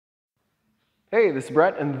Hey, this is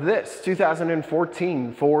Brett, and this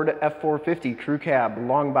 2014 Ford F450 Crew Cab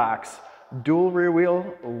Longbox Dual Rear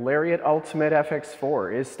Wheel Lariat Ultimate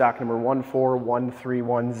FX4 is stock number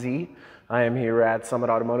 14131Z. I am here at Summit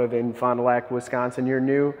Automotive in Fond du Lac, Wisconsin, your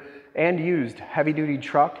new and used heavy-duty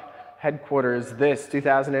truck headquarters. This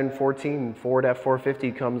 2014 Ford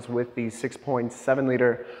F450 comes with the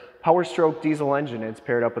 6.7-liter Powerstroke diesel engine. It's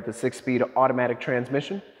paired up with a 6-speed automatic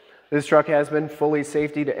transmission. This truck has been fully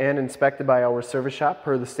safetied and inspected by our service shop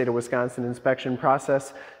per the state of Wisconsin inspection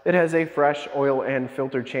process. It has a fresh oil and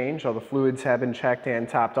filter change. All the fluids have been checked and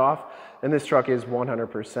topped off, and this truck is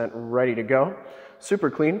 100% ready to go. Super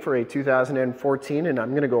clean for a 2014, and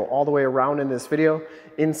I'm going to go all the way around in this video,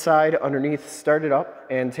 inside, underneath, start it up,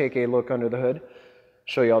 and take a look under the hood.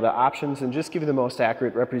 Show you all the options and just give you the most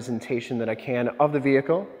accurate representation that I can of the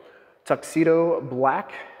vehicle. Tuxedo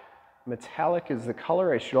black. Metallic is the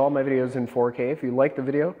color. I shoot all my videos in 4K. If you like the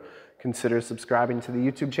video, consider subscribing to the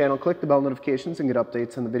YouTube channel. Click the bell notifications and get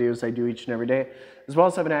updates on the videos I do each and every day, as well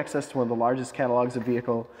as having access to one of the largest catalogs of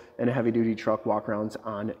vehicle and heavy-duty truck walkarounds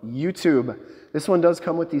on YouTube. This one does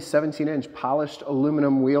come with these 17-inch polished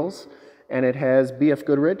aluminum wheels, and it has BF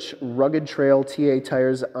Goodrich Rugged Trail TA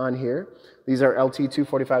tires on here. These are LT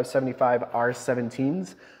 245/75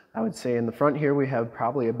 R17s. I would say in the front here we have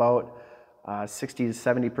probably about 60 to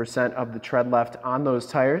 70% of the tread left on those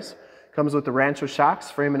tires. Comes with the Rancho shocks,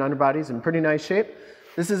 frame and underbody's in pretty nice shape.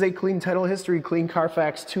 This is a clean title history, clean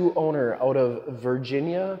CARFAX 2 owner out of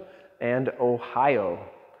Virginia and Ohio.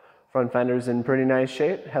 Front fender's in pretty nice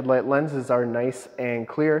shape. Headlight lenses are nice and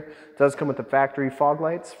clear. Does come with the factory fog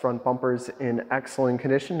lights. Front bumper's in excellent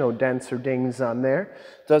condition, no dents or dings on there.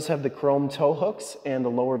 Does have the chrome tow hooks, and the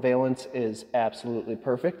lower valance is absolutely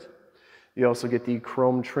perfect. You also get the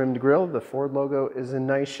chrome trimmed grille. The Ford logo is in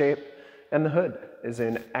nice shape, and the hood is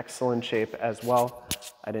in excellent shape as well.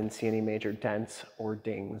 I didn't see any major dents or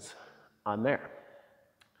dings on there.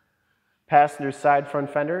 Passenger side front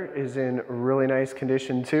fender is in really nice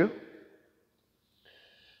condition too.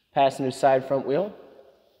 Passenger side front wheel,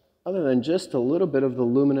 other than just a little bit of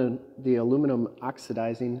the aluminum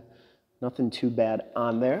oxidizing, nothing too bad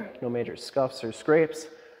on there. No major scuffs or scrapes.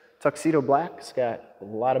 Tuxedo black, it's got a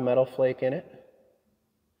lot of metal flake in it.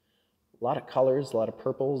 A lot of colors, a lot of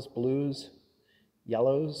purples, blues,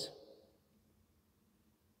 yellows.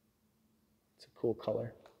 It's a cool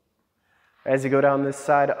color. As you go down this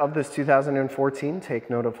side of this 2014,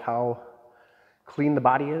 take note of how clean the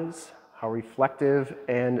body is, how reflective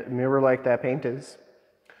and mirror-like that paint is.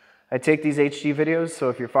 I take these HD videos, so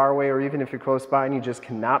if you're far away or even if you're close by and you just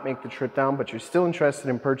cannot make the trip down, but you're still interested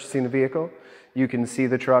in purchasing the vehicle, you can see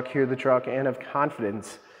the truck, hear the truck, and have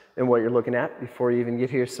confidence in what you're looking at before you even get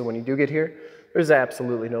here. So when you do get here, there's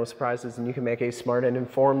absolutely no surprises, and you can make a smart and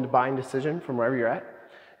informed buying decision from wherever you're at.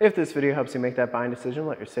 If this video helps you make that buying decision,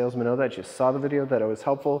 let your salesman know that you saw the video, that it was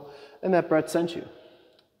helpful, and that Brett sent you.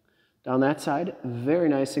 Down that side, very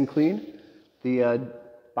nice and clean. The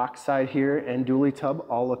box side here and dually tub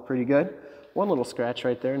all look pretty good. One little scratch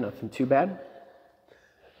right there, nothing too bad.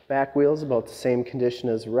 Back wheels about the same condition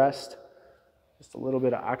as the rest. Just a little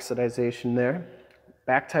bit of oxidization there.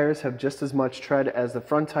 Back tires have just as much tread as the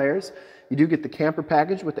front tires. You do get the camper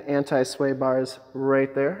package with the anti-sway bars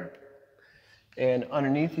right there. And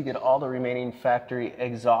underneath you get all the remaining factory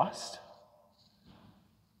exhaust.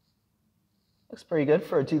 Looks pretty good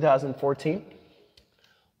for a 2014.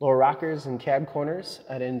 Lower rockers and cab corners,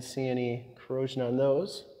 I didn't see any corrosion on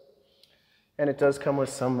those. And it does come with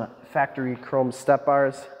some factory chrome step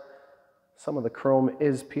bars. Some of the chrome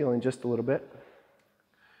is peeling just a little bit.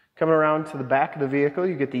 Coming around to the back of the vehicle,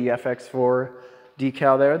 you get the FX4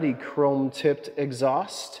 decal there, the chrome tipped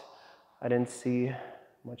exhaust. I didn't see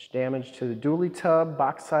much damage to the dually tub.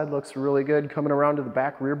 Box side looks really good. Coming around to the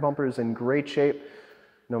back, rear bumper is in great shape.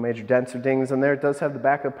 No major dents or dings on there. It does have the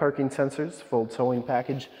backup parking sensors, full towing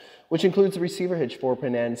package, which includes the receiver hitch,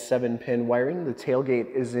 4-pin and 7-pin wiring. The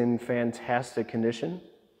tailgate is in fantastic condition.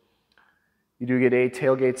 You do get a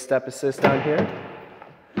tailgate step assist on here.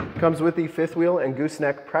 Comes with the 5th wheel and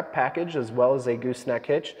gooseneck prep package, as well as a gooseneck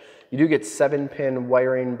hitch. You do get 7-pin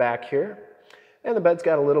wiring back here. And the bed's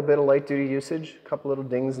got a little bit of light duty usage, a couple little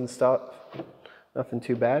dings and stuff. Nothing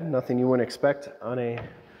too bad, nothing you wouldn't expect on a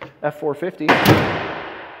F450.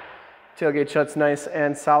 Tailgate shuts nice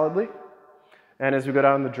and solidly. And as we go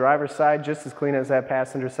down the driver's side, just as clean as that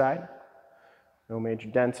passenger side. No major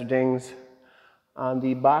dents or dings on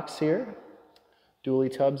the box here.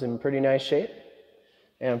 Dually tubs in pretty nice shape.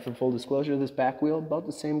 And for full disclosure, this back wheel about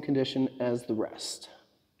the same condition as the rest.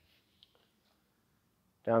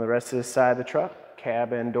 Down the rest of this side of the truck,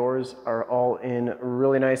 cab and doors are all in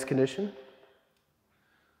really nice condition.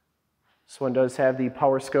 This one does have the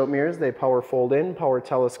Powerscope mirrors. They power fold in, power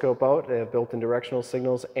telescope out. They have built-in directional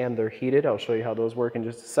signals and they're heated. I'll show you how those work in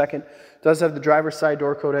just a second. It does have the driver's side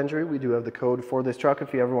door code entry. We do have the code for this truck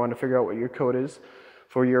if you ever want to figure out what your code is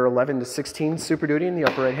for your 11 to 16 Super Duty. In the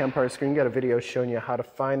upper right-hand part of the screen, got a video showing you how to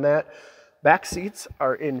find that. Back seats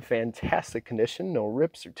are in fantastic condition. No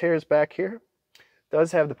rips or tears back here. It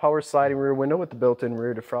does have the power sliding rear window with the built-in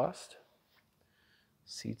rear defrost.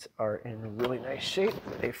 Seats are in really nice shape.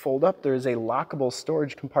 They fold up. There's a lockable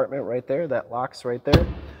storage compartment right there that locks right there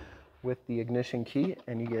with the ignition key,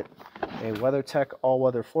 and you get a WeatherTech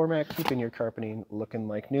all-weather floor mat, keeping your carpeting looking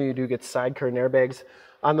like new. You do get side curtain airbags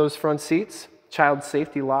on those front seats. Child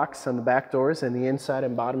safety locks on the back doors, and the inside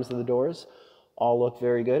and bottoms of the doors all look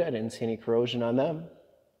very good. I didn't see any corrosion on them.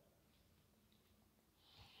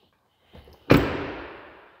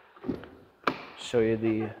 Show you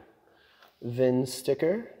the VIN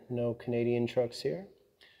sticker, no Canadian trucks here,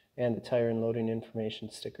 and the tire and loading information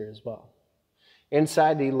sticker as well.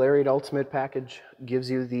 Inside, the Lariat Ultimate package gives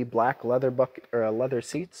you the black leather leather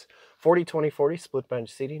seats, 40-20-40 split bench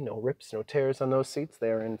seating, no rips, no tears on those seats. They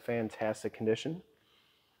are in fantastic condition.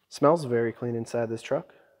 Smells very clean inside this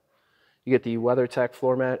truck. You get the WeatherTech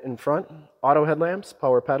floor mat in front, auto headlamps,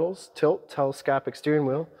 power pedals, tilt, telescopic steering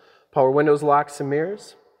wheel, power windows, locks, and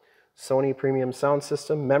mirrors. Sony premium sound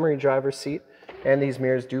system, memory driver seat, and these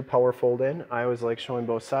mirrors do power fold in. I always like showing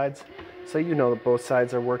both sides so you know that both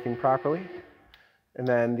sides are working properly. And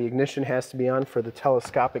then the ignition has to be on for the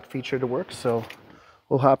telescopic feature to work, so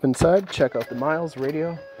we'll hop inside, check out the miles,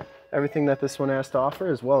 radio, everything that this one has to offer,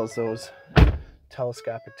 as well as those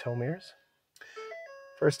telescopic tow mirrors.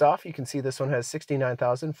 First off, you can see this one has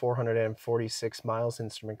 69,446 miles.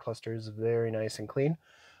 Instrument cluster is very nice and clean.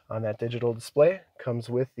 On that digital display comes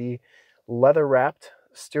with the leather wrapped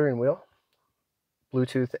steering wheel,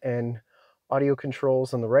 Bluetooth and audio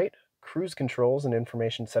controls on the right, cruise controls and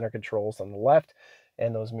information center controls on the left,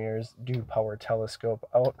 and those mirrors do power telescope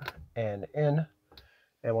out and in,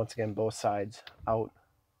 and once again both sides out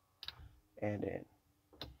and in.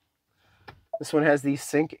 This one has the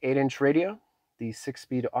Sync 8-inch radio, the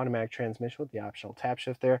 6-speed automatic transmission with the optional tap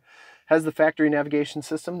shift there, has the factory navigation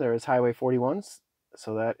system. There is Highway 41s.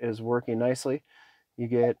 So that is working nicely. You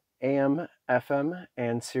get AM, FM,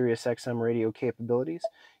 and Sirius XM radio capabilities.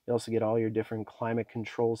 You also get all your different climate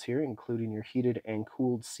controls here, including your heated and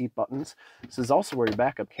cooled seat buttons. This is also where your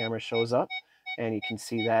backup camera shows up, and you can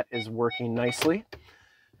see that is working nicely.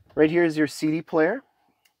 Right here is your CD player.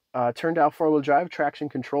 Turned out 4-wheel drive traction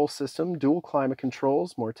control system, dual climate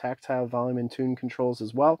controls, more tactile volume and tune controls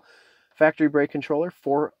as well. Factory brake controller,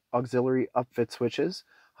 4 auxiliary upfit switches.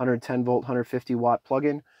 110 volt, 150 watt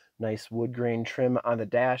plug-in, nice wood grain trim on the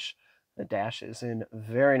dash. The dash is in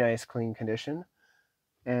very nice clean condition.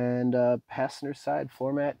 And passenger side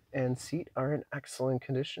floor mat and seat are in excellent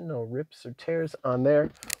condition. No rips or tears on there.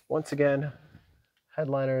 Once again,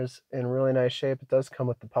 headliners in really nice shape. It does come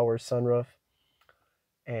with the power sunroof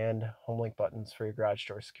and home link buttons for your garage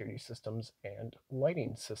door security systems and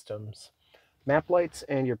lighting systems. Map lights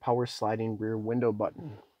and your power sliding rear window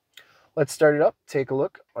button. Let's start it up, take a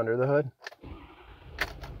look under the hood.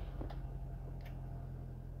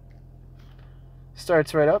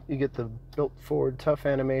 Starts right up, you get the built Ford tough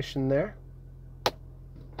animation there.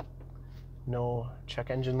 No check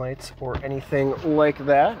engine lights or anything like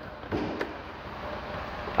that.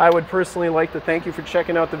 I would personally like to thank you for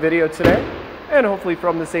checking out the video today. And hopefully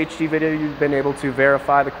from this HD video, you've been able to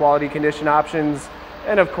verify the quality, condition options,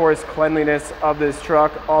 and of course cleanliness of this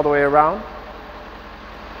truck all the way around.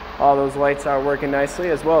 All those lights are working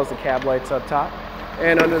nicely, as well as the cab lights up top.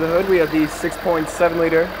 And under the hood, we have the 6.7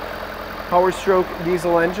 liter Powerstroke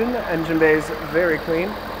diesel engine. The engine bay is very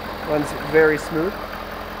clean, runs very smooth.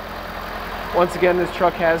 Once again, this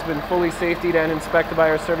truck has been fully safetied and inspected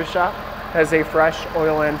by our service shop. Has a fresh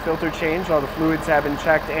oil and filter change. All the fluids have been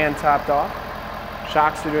checked and topped off.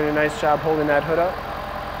 Shocks are doing a nice job holding that hood up.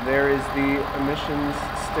 There is the emissions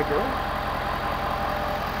sticker.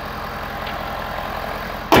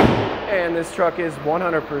 And this truck is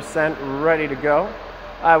 100% ready to go.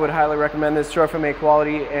 I would highly recommend this truck from a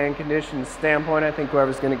quality and condition standpoint. I think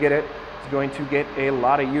whoever's going to get it is going to get a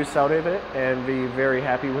lot of use out of it and be very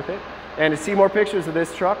happy with it. And to see more pictures of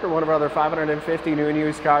this truck or one of our other 550 new and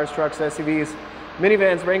used cars, trucks, SUVs,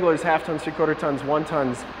 minivans, Wranglers, half-tons, three-quarter tons,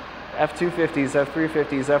 1-tons, F250s,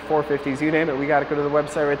 F350s, F450s, you name it, we got to go to the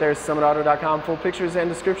website right there, summitauto.com. Full pictures and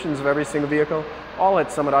descriptions of every single vehicle, all at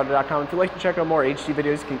summitauto.com. If you'd like to check out more HD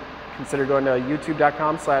videos, you can consider going to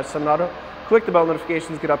youtube.com/summitauto. Click the bell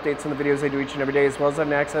notifications, get updates on the videos I do each and every day, as well as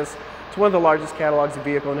having access to one of the largest catalogs of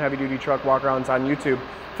vehicle and heavy-duty truck walkarounds on YouTube.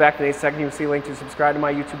 In fact, in a second you'll see a link to subscribe to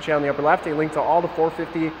my YouTube channel in the upper left, a link to all the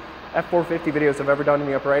F450 videos I've ever done in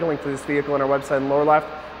the upper right, a link to this vehicle on our website in the lower left,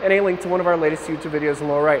 and a link to one of our latest YouTube videos in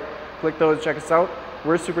the lower right. Click those, check us out.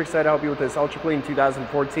 We're super excited to help you with this ultra clean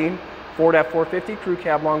 2014 Ford F450 Crew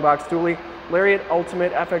Cab Long Box Dually Lariat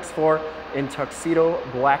Ultimate FX4 in Tuxedo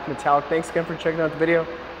Black Metallic. Thanks again for checking out the video.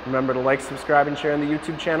 Remember to like, subscribe, and share on the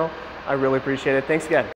YouTube channel. I really appreciate it. Thanks again.